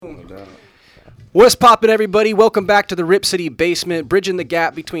doubt. What's poppin', everybody? Welcome back to the Rip City Basement, bridging the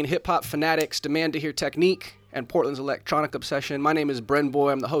gap between hip-hop fanatics' demand to hear technique and Portland's electronic obsession. My name is Bren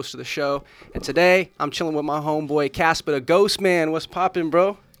Boy. I'm the host of the show. And today, I'm chilling with my homeboy, Casper the Ghost Man. What's poppin',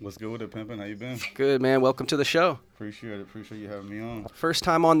 bro? What's good with it, pimpin'? How you been? Good, man. Welcome to the show. Appreciate it. Appreciate you having me on. First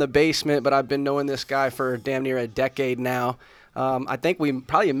time on the basement, but I've been knowing this guy for damn near a decade now. I think we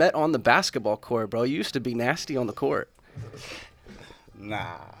probably met on the basketball court, bro. You used to be nasty on the court.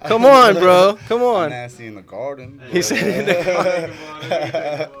 Nah. Come on, bro. Come on. I'm nasty in the garden. He said in the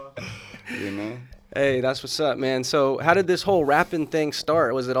garden. You know? Hey, that's what's up, man. So how did this whole rapping thing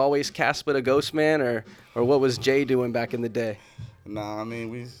start? Was it always Casper the Ghost Man, or what was Jay doing back in the day? Nah, I mean,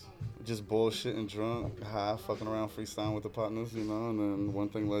 we just bullshitting, drunk, high, fucking around, freestyling with the partners, you know, and then one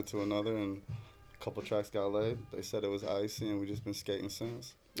thing led to another, and a couple tracks got laid. They said it was icy, and we just been skating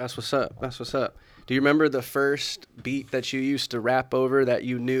since. That's what's up. That's what's up. Do you remember the first beat that you used to rap over that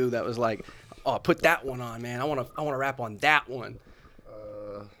you knew that was like, oh, put that one on, man. I want to rap on that one.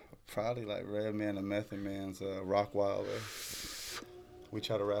 Probably like Redman and Method Man's Rockwilder. We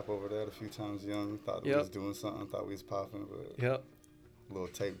tried to rap over that a few times young. Thought we was doing something. Thought we was popping, but yep. Little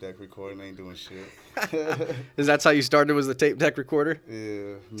tape deck recording ain't doing shit. Is that how you started? Was the tape deck recorder?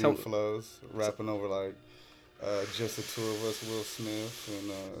 Yeah, new flows, rapping over like just the two of us, Will Smith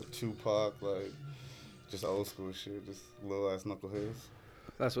and Tupac, like just old school shit, just little ass knuckleheads.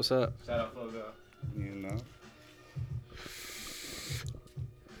 That's what's up. Shout out Flogo. You know.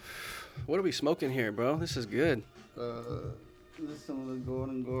 What are we smoking here, bro? This is good. This is some of the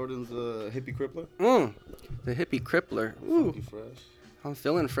Gordon's Hippie Crippler. The Hippie Crippler. Ooh. Funky fresh. I'm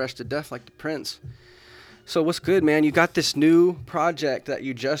feeling fresh to death like the Prince. So what's good, man? You got this new project that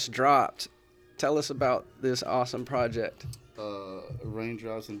you just dropped. Tell us about this awesome project.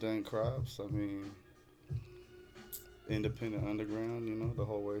 Raindrops and Dank Crops. I mean, independent underground, you know, the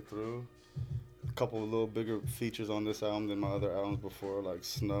whole way through. A couple of little bigger features on this album than my other albums before, like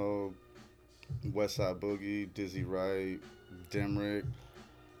Snow, Westside Boogie, Dizzy Wright, Dimrick,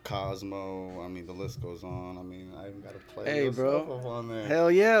 Cosmo. I mean, the list goes on. I mean, I even got to play hey, bro. stuff on there.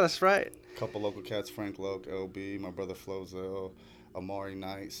 Hell yeah, that's right. A couple local cats, Frank Loke, LB, my brother Flozell, Amari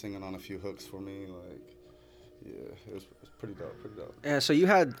Knight singing on a few hooks for me. Like, yeah, it was pretty dope, Yeah, so you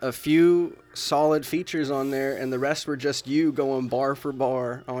had a few solid features on there, and the rest were just you going bar for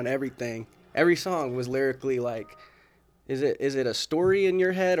bar on everything. Every song was lyrically like, is it a story in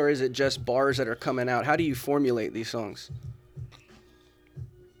your head, or is it just bars that are coming out? How do you formulate these songs?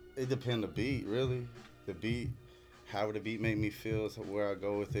 It depends the beat, really. The beat, however the beat make me feel is where I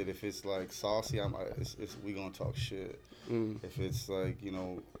go with it. If it's like saucy, we gonna talk shit. If it's like, you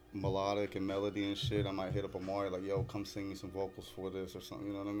know, melodic and melody and shit, I might hit up Amari like, yo, come sing me some vocals for this or something.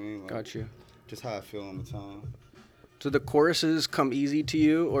 You know what I mean? Like, Got you. Just how I feel on the time. Do the choruses come easy to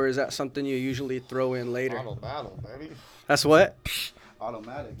you, or is that something you usually throw in later? Auto battle, baby. That's what?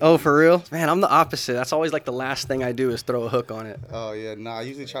 Automatic. Oh, for real? Man, I'm the opposite. That's always like the last thing I do is throw a hook on it. Oh, yeah. Nah, I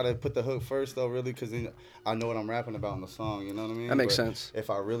usually try to put the hook first, though, really, because then I know what I'm rapping about in the song, you know what I mean? That makes sense.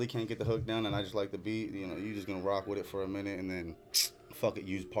 If I really can't get the hook down and I just like the beat, you know, you're just going to rock with it for a minute and then, fuck it,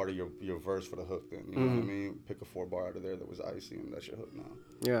 use part of your verse for the hook then, you know what I mean? Pick a 4-bar out of there that was icy and that's your hook now.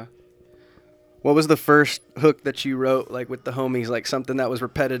 Yeah. What was the first hook that you wrote, like, with the homies, like something that was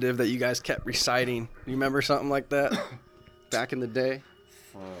repetitive that you guys kept reciting? You remember something like that back in the day?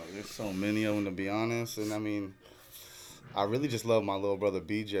 There's so many of them, to be honest. And, I mean, I really just love my little brother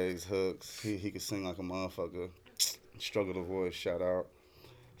BJ's hooks. He could sing like a motherfucker. Struggle to voice, shout out.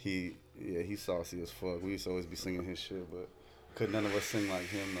 He's saucy as fuck. We used to always be singing his shit, but could none of us sing like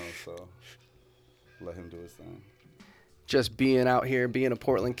him, though, so let him do his thing. Just being out here, being a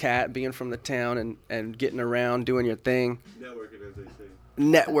Portland cat, being from the town and getting around, doing your thing.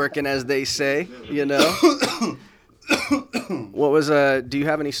 Networking, as they say, you know. What was do you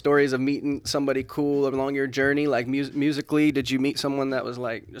have any stories of meeting somebody cool along your journey, like musically? Did you meet someone that was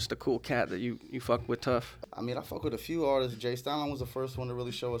like just a cool cat that you fuck with tough? I mean, I fuck with a few artists. Jay Stallin was the first one to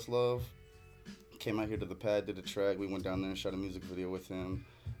really show us love. Came out here to the pad, did a track. We went down there and shot a music video with him.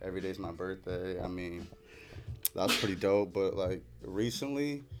 Every day's my birthday. I mean, that was pretty dope. But like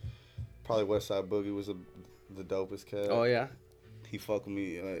recently, probably Westside Boogie was the dopest cat. Oh yeah. He fucked with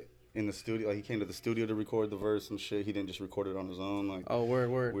me like in the studio. Like he came to the studio to record the verse and shit. He didn't just record it on his own. Like, oh,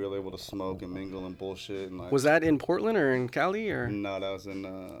 word. We were able to smoke and mingle and bullshit. And like, was that in Portland or in Cali or? No, that was in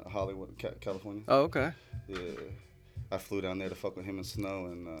Hollywood, California. Oh, okay. Yeah, I flew down there to fuck with him and Snow,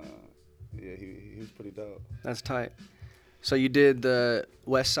 and yeah, he was pretty dope. That's tight. So you did the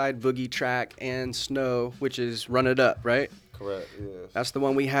Westside Boogie track and Snow, which is Run It Up, right? Correct, yes. That's the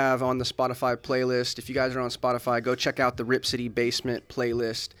one we have on the Spotify playlist. If you guys are on Spotify, go check out the Rip City Basement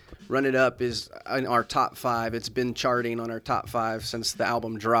playlist. Run It Up is in our top 5. It's been charting on our top 5 since the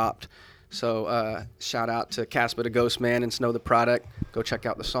album dropped. So shout out to Casper the Ghost Man and Snow the Product. Go check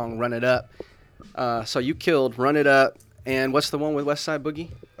out the song Run It Up. So you killed Run It Up, and what's the one with West Side Boogie?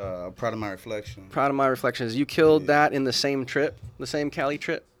 Proud of My Reflection. Proud of My Reflections. You killed that in the same trip, the same Cali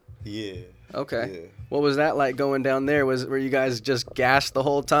trip? Yeah. Okay. Yeah. What was that like going down there? Were you guys just gassed the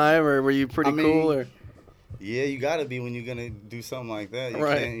whole time, or were you pretty cool? Or yeah, you gotta be when you're gonna do something like that. You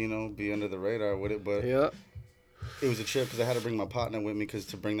can't, be under the radar with it. But yeah, it was a trip because I had to bring my partner with me because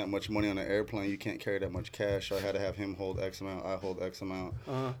to bring that much money on an airplane, you can't carry that much cash. So I had to have him hold X amount, I hold X amount,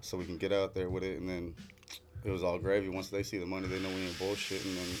 so we can get out there with it. And then it was all gravy. Once they see the money, they know we ain't bullshitting.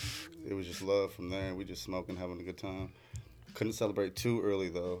 And it was just love from there. We just smoking, having a good time. Couldn't celebrate too early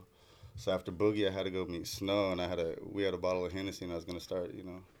though. So after Boogie, I had to go meet Snow, and we had a bottle of Hennessy, and I was gonna start,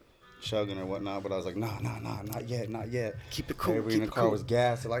 chugging or whatnot. But I was like, nah, not yet. Keep it cool. Everybody in the car was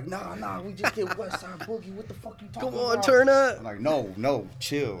gassed. They're like, nah, we just get West Side Boogie. What the fuck you talking about? Come on, turn up. I'm like, no,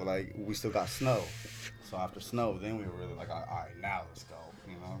 chill. Like, we still got Snow. So after Snow, then we were really like, all right, now let's go.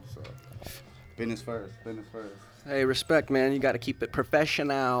 So business first. Hey, respect, man. You got to keep it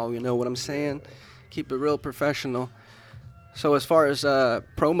professional. You know what I'm saying? Keep it real professional. So as far as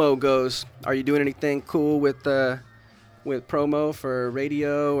promo goes, are you doing anything cool with promo for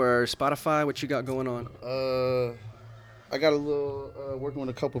radio or Spotify? What you got going on? I got a little working with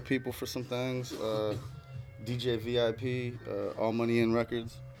a couple people for some things. DJ VIP, All Money In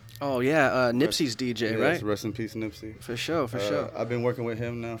Records. Oh yeah, Nipsey's DJ, right? Rest in peace, Nipsey. For sure. I've been working with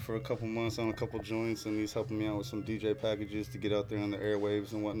him now for a couple months on a couple joints, and he's helping me out with some DJ packages to get out there on the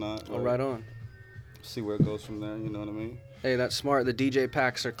airwaves and whatnot. Oh, right on. See where it goes from there. You know what I mean? Hey, that's smart. The DJ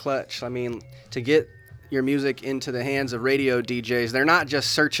packs are clutch. I mean, to get your music into the hands of radio DJs, they're not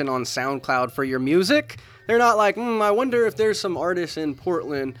just searching on SoundCloud for your music. They're not like, I wonder if there's some artist in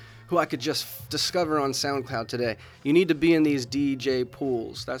Portland who I could just discover on SoundCloud today. You need to be in these DJ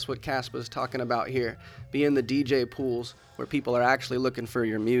pools. That's what Caspa's talking about here. Be in the DJ pools where people are actually looking for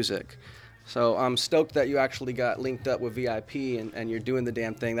your music. So I'm stoked that you actually got linked up with VIP and you're doing the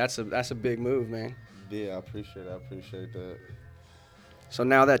damn thing. That's a big move, man. Yeah, I appreciate that. So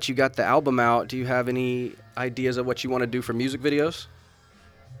now that you got the album out, do you have any ideas of what you want to do for music videos?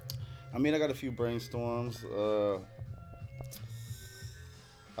 I mean, I got a few brainstorms.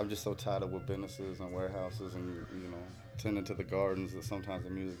 I'm just so tired of what businesses and warehouses and, tending to the gardens that sometimes the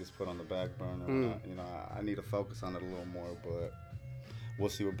music is put on the back burner. I need to focus on it a little more, but we'll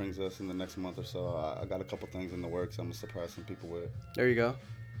see what brings us in the next month or so. I got a couple things in the works I'm going to surprise some people with. There you go.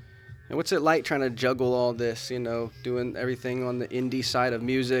 And what's it like trying to juggle all this, doing everything on the indie side of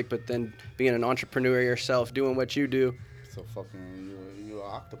music, but then being an entrepreneur yourself, doing what you do? So fucking, you're an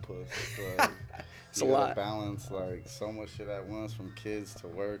octopus. Like, it's a lot. Balance, like, so much shit at once, from kids to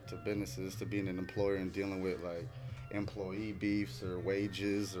work to businesses to being an employer and dealing with, like, employee beefs or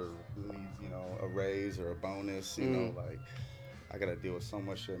wages or, a raise or a bonus, like, I got to deal with so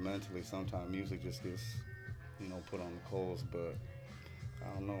much shit mentally. Sometimes music just gets, put on the coals, but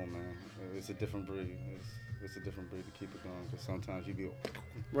I don't know, man. It's a different breed. It's a different breed to keep it going. Because sometimes you go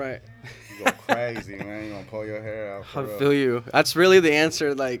crazy, man. You gonna pull your hair out. I feel you. That's really the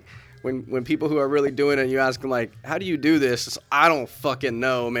answer. Like when people who are really doing it, you ask them like, "How do you do this?" It's, I don't fucking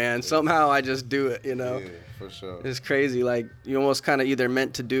know, man. Somehow I just do it. Yeah, for sure. It's crazy. Like you almost kind of either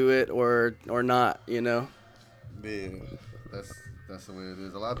meant to do it or not. Yeah, that's the way it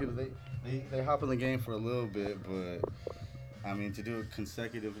is. A lot of people they hop in the game for a little bit, but I mean, to do it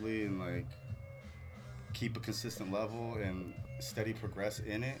consecutively and, like, keep a consistent level and steady progress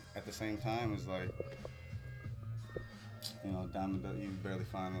in it at the same time is, like, diamond that you barely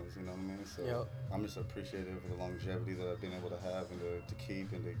find those, you know what I mean? So yep. I'm just appreciative of the longevity that I've been able to have and to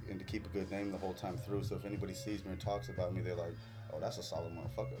keep and to keep a good name the whole time through. So if anybody sees me or talks about me, they're like, oh, that's a solid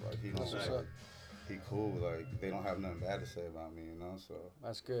motherfucker. Like, he cool. Like, they don't have nothing bad to say about me, So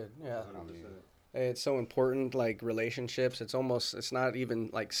that's good. Yeah. 100%. It's so important, like relationships. It's not even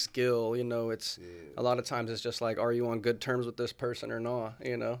like skill, it's a lot of times it's just like, are you on good terms with this person or not,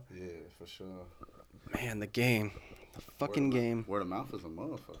 Yeah, for sure. Man, the game. The fucking game. Word of mouth is a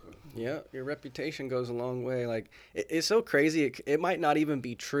motherfucker. Yeah, your reputation goes a long way. Like, it's so crazy. It might not even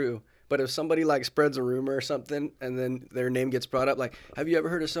be true. But if somebody like spreads a rumor or something and then their name gets brought up, like, have you ever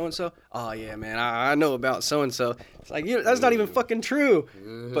heard of so-and-so? Oh, yeah, man, I know about so-and-so. It's like, that's not even fucking true.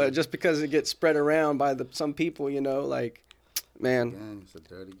 Yeah. But just because it gets spread around by some people, like, man. It's a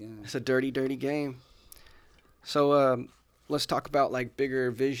dirty game. It's a dirty, dirty game. So let's talk about, like,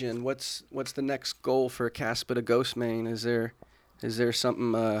 bigger vision. What's the next goal for Caspa the Ghost Man? Is there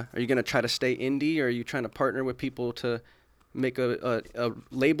something, are you going to try to stay indie, or are you trying to partner with people to make a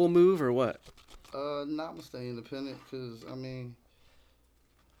label move or what? Nah, I'm gonna stay independent because I mean,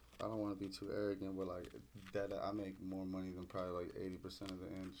 I don't want to be too arrogant, but like that, I make more money than probably like 80% of the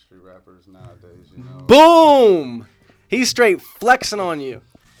industry rappers nowadays. You know. Boom! He's straight flexing on you.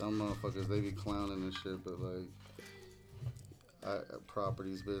 Some motherfuckers they be clowning and shit, but like,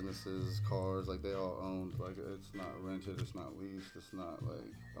 properties, businesses, cars, like they all owned. Like it's not rented, it's not leased, it's not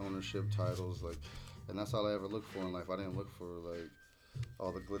like ownership titles. Like, and that's all I ever looked for in life. I didn't look for like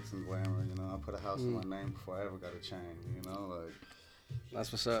all the glitz and glamour. You know, I put a house in my name before I ever got a chain. You know, like.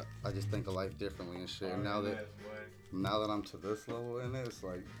 That's what's up. I just think of life differently and shit. And now that I'm to this level in it, it's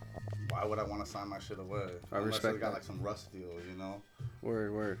like, why would I want to sign my shit away? Unless I got like some rust deal, you know?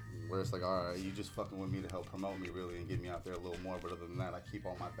 Word. Where it's like, all right, you just fucking with me to help promote me really and get me out there a little more. But other than that, I keep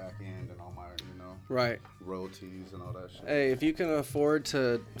all my back end and all my, royalties and all that shit. Hey, if you can afford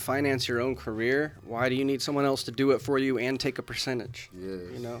to finance your own career, why do you need someone else to do it for you and take a percentage? Yes.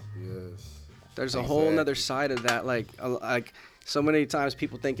 You know? Yes. There's a whole nother side of that. Like so many times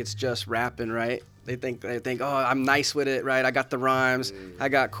people think it's just rapping, right? They think, oh, I'm nice with it, right? I got the rhymes. Yeah. I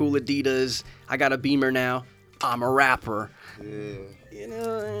got cool Adidas. I got a Beamer now. I'm a rapper. Yeah. You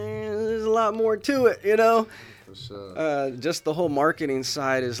know, there's a lot more to it, you know? For sure. Just the whole marketing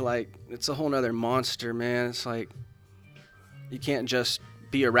side is like, it's a whole nother monster, man. It's like, you can't just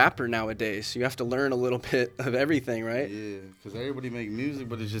be a rapper nowadays. You have to learn a little bit of everything, right? Yeah, because everybody make music,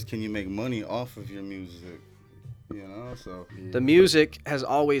 but it's just, can you make money off of your music? You know, so. Yeah. The music has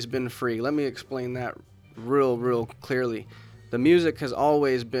always been free. Let me explain that real clearly. The music has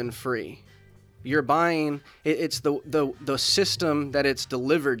always been free. You're buying, it's the system that it's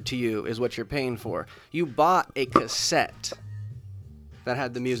delivered to you is what you're paying for. You bought a cassette that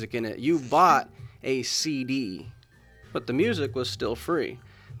had the music in it. You bought a CD, but the music was still free.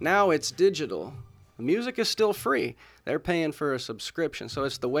 Now it's digital. The music is still free. They're paying for a subscription. So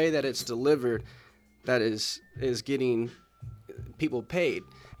it's the way that it's delivered that is getting people paid.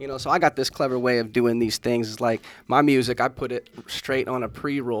 You know, so I got this clever way of doing these things. It's like my music, I put it straight on a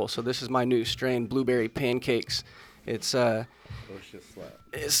pre-roll. So this is my new strain, Blueberry Pancakes. It's you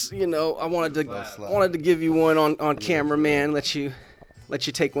know, I wanted to give you one on camera, man. Let you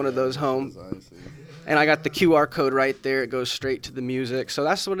take one of those home. And I got the QR code right there. It goes straight to the music. So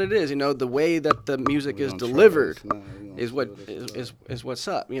that's what it is. You know, the way that the music is delivered is what's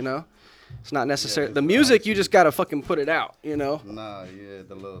up. You know. It's not necessary. The music, you just got to fucking put it out, you know? Nah, yeah,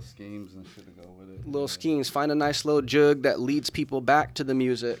 the little schemes and shit to go with it. Little schemes. Find a nice little jug that leads people back to the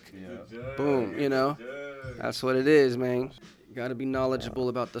music. Yeah. Boom, you know? That's what it is, man. You got to be knowledgeable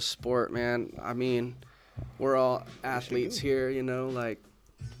about the sport, man. I mean, we're all athletes here, you know? Like,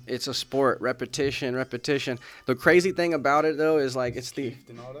 it's a sport. Repetition. The crazy thing about it, though, is, like, it's the...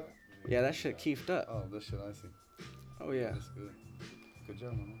 and all that? Yeah, that shit keefed up. Oh, this shit I see. Oh, yeah. That's good. Good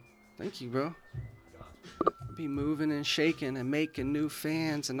job, man. Thank you, bro. Be moving and shaking and making new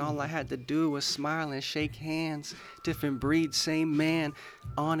fans, and all I had to do was smile and shake hands. Different breed, same man,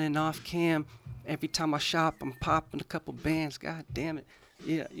 on and off cam. Every time I shop, I'm popping a couple bands. God damn it.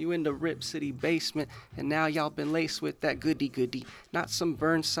 Yeah, you in the Rip City basement, and now y'all been laced with that goody. Not some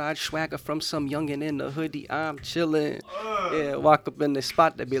Burnside swagger from some youngin' in the hoodie. I'm chillin'. Yeah, walk up in the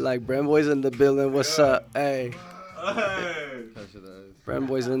spot, they be like, Brem Boys in the building, what's up? Hey. Brem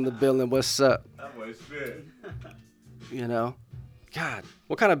Boys in the building, what's up? That boy's fit. You know, God,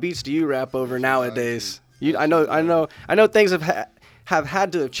 what kind of beats do you rap over nowadays? I know things have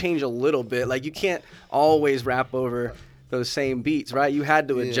had to have changed a little bit. Like you can't always rap over those same beats, right? You had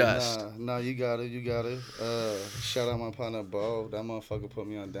to adjust. Nah, you got it. Shout out my partner Bo. That motherfucker put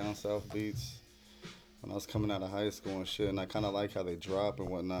me on Down South beats when I was coming out of high school and shit. And I kind of like how they drop and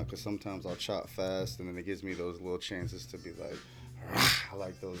whatnot, because sometimes I'll chop fast, and then it gives me those little chances to be like, I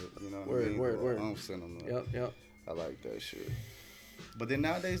like those, you know what I mean? Word. Yep. I like that shit. But then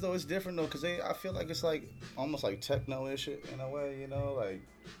nowadays, though, it's different, though, because I feel like it's like almost like techno-ish in a way, you know? Like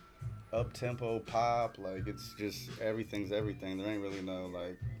up-tempo pop, like it's just everything's everything. There ain't really no,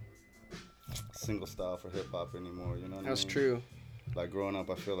 like, single style for hip-hop anymore, you know what I mean? That's true. Like growing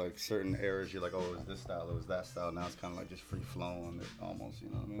up, I feel like certain eras, you're like, oh, it was this style, it was that style. Now it's kind of like just free-flowing almost, you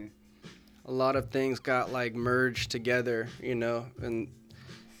know what I mean? A lot of things got like merged together, you know, and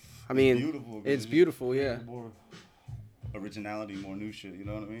I mean, it's beautiful, yeah. More originality, more new shit, you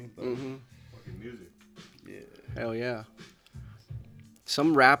know what I mean? But, Fucking music. Yeah. Hell yeah.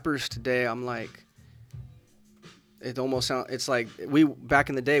 Some rappers today, I'm like, it almost sounds, it's like back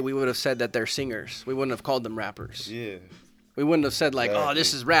in the day, we would have said that they're singers. We wouldn't have called them rappers. Yeah. We wouldn't have said like, oh,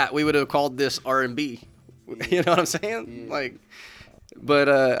 this is rap. We would have called this R&B. You know what I'm saying? Yeah. Like, but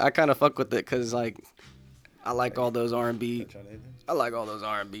I kind of fuck with it because like I like all those R&B. Try that? I like all those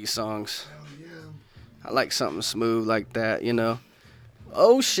R&B songs. Hell yeah. I like something smooth like that, you know.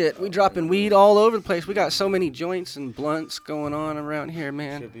 Oh shit, we dropping weed all over the place. We got so many joints and blunts going on around here,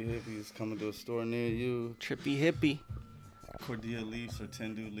 man. Trippy Hippies coming to a store near you. Trippy hippie. Cordia leaves or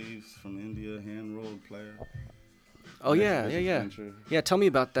Tendu leaves from India, hand rolled player. Oh Next yeah, best yeah, yeah. adventure. Yeah, tell me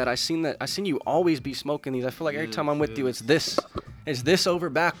about that. I seen you always be smoking these. I feel like every Yes, time I'm with you, it's this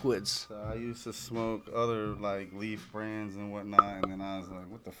over backwoods. So I used to smoke other like leaf brands and whatnot, and then I was like,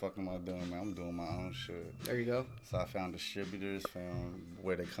 "What the fuck am I doing, man? I'm doing my own shit." There you go. So I found distributors, found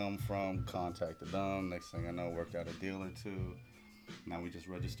where they come from, contacted them. Next thing I know, worked out a deal or two. Now we just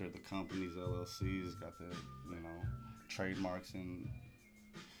registered the companies, LLCs, got the trademarks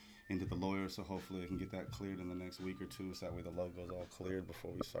into the lawyer, so hopefully I can get that cleared in the next week or two, so that way the logo's all cleared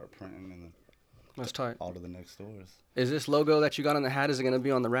before we start printing and then That's tight. all to the next stores. Is this logo that you got on the hat, is it going to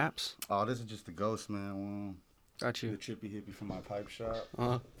be on the wraps? Oh, this is just the Ghost Man one. Got The you. Trippy Hippie from my pipe shop.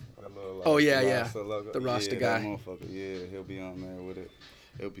 Uh-huh. That little, Oh, yeah, the yeah. Rasta logo. The Rasta yeah, guy. That motherfucker. Yeah, he'll be on there with it.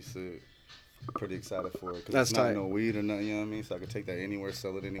 It'll be sick. Pretty excited for it. Because That's it's not tight. no weed or nothing, you know what I mean? So I could take that anywhere,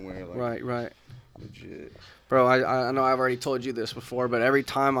 sell it anywhere. Like, Right. legit. Bro, I know I've already told you this before, but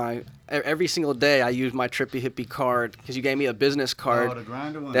every single day I use my Trippy Hippie card because you gave me a business Oh, card the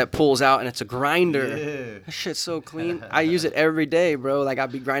grinder one? that pulls out and it's a grinder. Yeah. That shit's so clean. I use it every day, bro. Like,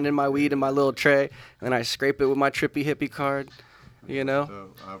 I'd be grinding my weed in my little tray, and then I scrape it with my Trippy Hippie card, you know?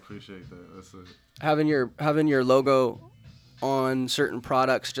 Dope. I appreciate that. That's it. Having your logo on certain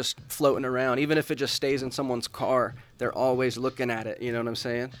products just floating around, even if it just stays in someone's car, they're always looking at it, you know what I'm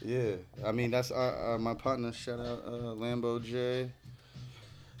saying? Yeah. I mean, that's my partner, shout out Lambo J.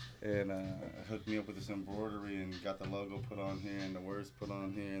 And hooked me up with this embroidery and got the logo put on here and the words put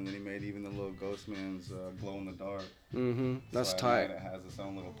on here. And then he made even the little Ghost Man's glow in the dark. Mm-hmm. That's So at tight. night It has its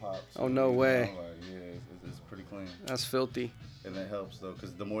own little pop. Oh, no way. It's pretty clean. That's filthy. And that helps, though,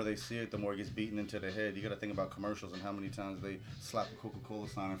 because the more they see it, the more it gets beaten into their head. You got to think about commercials and how many times they slap a Coca-Cola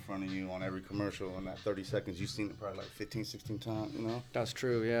sign in front of you on every commercial. In that 30 seconds, you've seen it probably like 15, 16 times, you know? That's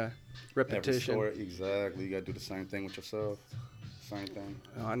true, yeah. Every Repetition. store, exactly. You got to do the same thing with yourself. Same thing.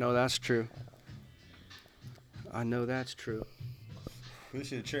 Oh, I know that's true. I know that's true. This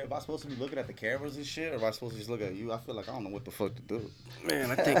shit trip. Am I supposed to be looking at the cameras and shit, or am I supposed to just look at you? I feel like I don't know what the fuck to do. Man,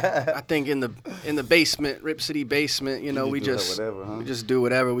 I think in the basement, Rip City basement, you know, we just do whatever, huh? we just do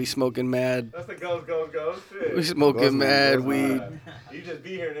whatever. We smoking mad. That's the ghost shit. We smoking Ghost man, mad ghost weed. man. You just be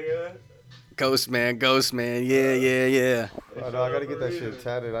here, nigga. Ghost man. Yeah. I know, I gotta get that shit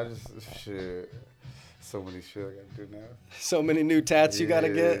tatted. Shit. So many shit I gotta do now. So many new tats you gotta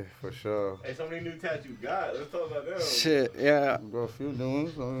Yeah, get. For sure. Hey, so many new tats you got. Let's talk about them. Shit, yeah. Got a few new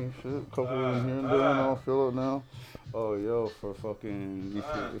ones. I mean, shit. A couple of them here and there. I'll fill it now. Oh, yo, for fucking,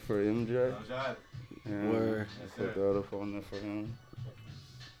 for MJ. Yeah, Word. I put the other phone there for him.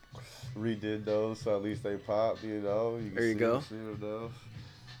 Redid those, so at least they pop, you know. You can There you see, go. See those.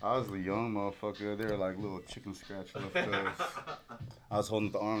 I was a young motherfucker. They were like little chicken scratch left over. I was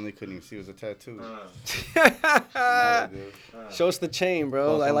holding the arm. They couldn't even see it was a tattoo. Now they do. Show us the chain,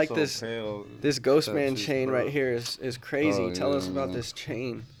 bro. Plus, I I'm like so this. pale. This Ghost Man Tattoos, chain bro. right here is crazy. Oh, Tell yeah, us about man. this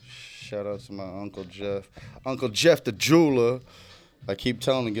chain. Shout out to my Uncle Jeff. Uncle Jeff the jeweler. I keep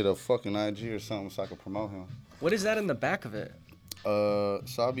telling him to get a fucking IG or something so I can promote him. What is that in the back of it? So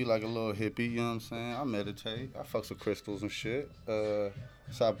I'll be like a little hippie, you know what I'm saying? I meditate. I fucks with crystals and shit. So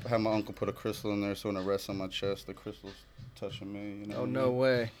I had my uncle put a crystal in there so when it rests on my chest, the crystal's touching me, you know. Oh, what I no mean?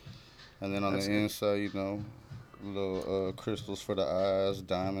 way. And then on That's the good. inside, you know, little crystals for the eyes,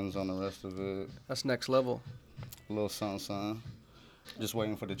 diamonds on the rest of it. That's next level. A little something. Just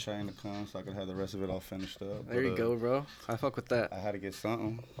waiting for the chain to come so I can have the rest of it all finished up. There you But, go, bro. I fuck with that. I had to get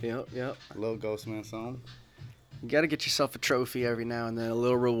something. Yep. A little Ghost Man something. You gotta get yourself a trophy every now and then, a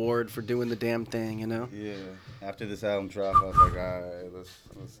little reward for doing the damn thing, you know? Yeah. After this album dropped, I was like, all right,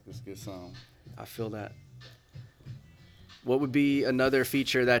 let's get some. I feel that. What would be another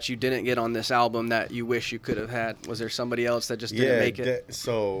feature that you didn't get on this album that you wish you could have had? Was there somebody else that just didn't make it?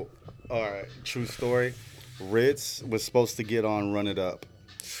 So, all right, true story. Ritz was supposed to get on Run It Up.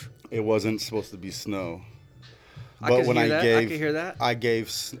 It wasn't supposed to be Snow. I could hear that. I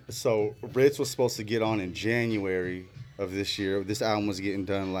gave, so Ritz was supposed to get on in January of this year. This album was getting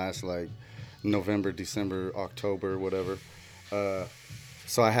done last like November, December, October, whatever.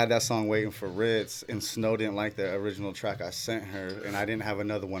 So I had that song waiting for Ritz, and Snow didn't like the original track I sent her, and I didn't have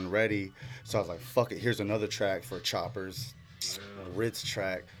another one ready. So I was like, fuck it, here's another track for Choppers, a Ritz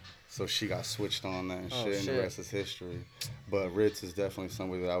track. So she got switched on that and Oh, shit, and shit. the rest is history. But Ritz is definitely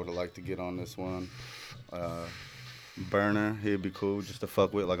somebody that I would have liked to get on this one. Burner, he'd be cool just to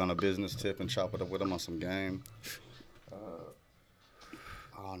fuck with, like on a business tip and chop it up with him on some game.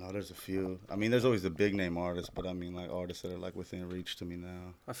 I don't know, there's a few. I mean, there's always the big name artists, but I mean, like artists that are like within reach to me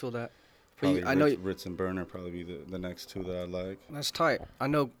now. I feel that. Probably I know Ritz and Burner probably be the next two that I like. That's tight. I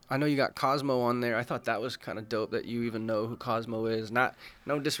know you got Cosmo on there. I thought that was kind of dope that you even know who Cosmo is. Not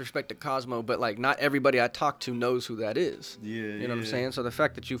no disrespect to Cosmo, but like not everybody I talk to knows who that is. Yeah, You know what I'm saying? So the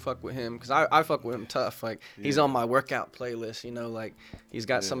fact that you fuck with him, because I fuck with him tough. Like he's on my workout playlist. You know, like he's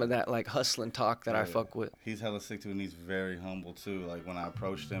got some of that like hustling talk that I fuck with. He's hella sick too, and he's very humble too. Like when I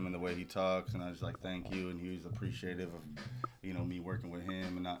approached him and the way he talks, and I was like, thank you, and he was appreciative of, you know, me working with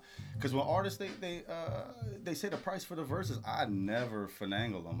him, and because when artists they say the price for the verses, I never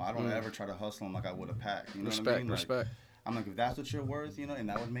finagle them. I don't ever try to hustle them like I would a pack. You know what I mean? Like, Respect. I'm like, if that's what you're worth, you know, and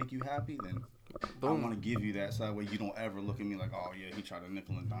that would make you happy, then I want to give you that, so that way you don't ever look at me like, oh yeah, he tried to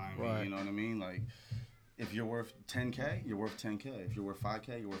nickel and dime me. Right. You know what I mean? Like, if you're worth 10K, you're worth 10K. If you're worth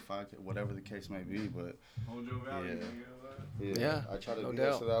 5K, you're worth 5K. Whatever the case may be, but Hold your value, Yeah. nigga. Yeah, I try to no do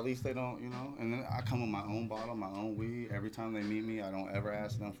doubt. that so that at least they don't, you know. And then I come with my own bottle, my own weed. Every time they meet me, I don't ever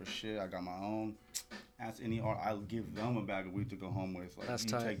ask them for shit. I got my own. Ask any art, I'll give them a bag of weed to go home with. Like, That's you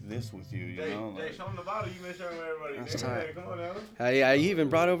tight. take this with you, you Jay, know. Jay, Like, show him the bottle. You been sharing with everybody. That's nigga. tight. Hey, come on now. Hey, you even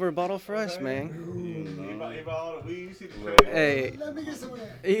brought over a bottle for us, man. He bought all the weed. You see the Well, tray? Hey, Let me get some of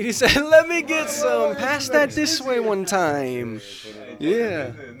that. he said, "Let me get some. Pass that this way one time." Hey, Yeah.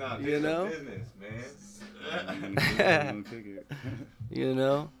 business. Nah, You this know? business, man. kick it. You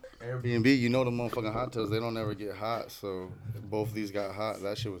know. Airbnb, you know the motherfucking hot tubs, they don't ever get hot. So both of these got hot.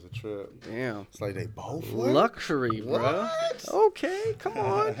 That shit was a trip. Damn. It's like they both work? Luxury, bro. What? Okay, come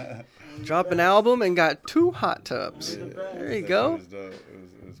on. Drop an album and got 2 hot tubs. There you That go. shit was dope.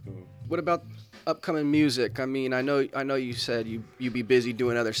 It was cool. What about upcoming music? I mean, I know you said you be busy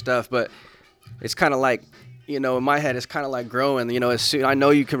doing other stuff, but it's kind of like, you know, in my head, it's kind of like growing. You know, as soon I know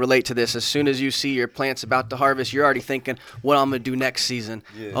you can relate to this. As soon as you see your plants about to harvest, you're already thinking, what I'm gonna do next season.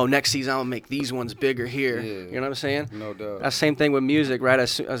 Yeah. Oh, next season I'm gonna make these ones bigger here. Yeah. You know what I'm saying? No doubt. That same thing with music, right?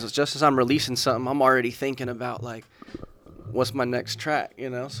 Just as I'm releasing something, I'm already thinking about like, what's my next track? You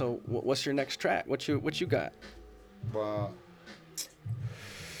know. So what's your next track? What you got? Wow.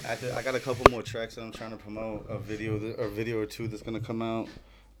 I got a couple more tracks that I'm trying to promote. A video or two that's gonna come out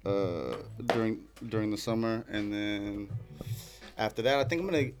during the summer, and then after that, I think I'm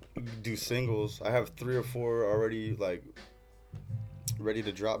gonna do singles. I have 3 or 4 already like ready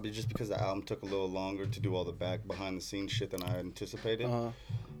to drop, but just because the album took a little longer to do all the behind the scenes shit than I had anticipated.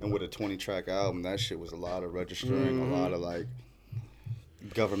 And with a 20-track album, that shit was a lot of registering, a lot of like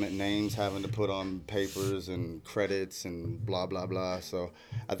government names having to put on papers and credits and blah blah blah. So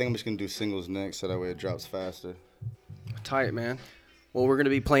I think I'm just gonna do singles next, so that way it drops faster. Tight, man. Well, we're going to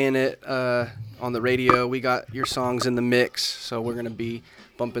be playing it on the radio. We got your songs in the mix, so we're going to be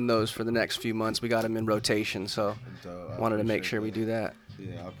bumping those for the next few months. We got them in rotation, so Dope. I wanted to make appreciate sure we that. do that.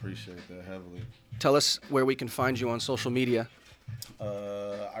 Yeah, I appreciate that heavily. Tell us where we can find you on social media.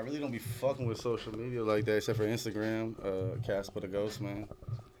 I really don't be fucking with social media like that, except for Instagram. Casper the Ghost Man.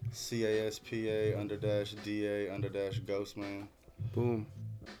 CASPA_DA_Ghostman. Boom.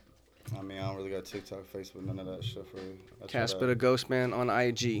 I mean, I don't really got TikTok, Facebook, none of that stuff really. Casper the Ghost Man on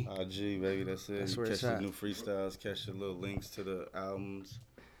IG. IG, baby, that's it. That's You where catch it's the at. new freestyles, catch the little links to the albums.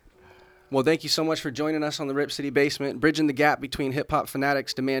 Well, thank you so much for joining us on the Rip City Basement, bridging the gap between hip-hop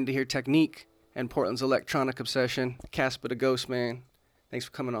fanatics' demand to hear technique and Portland's electronic obsession. Casper the Ghost Man. Thanks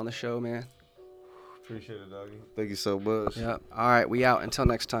for coming on the show, man. Appreciate it, doggy. Thank you so much. Yep. All right, we out. Until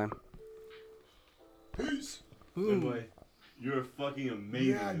next time. Peace. Good boy. You're fucking amazing.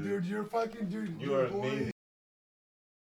 Yeah, dude, you're fucking dude. You are boy. amazing.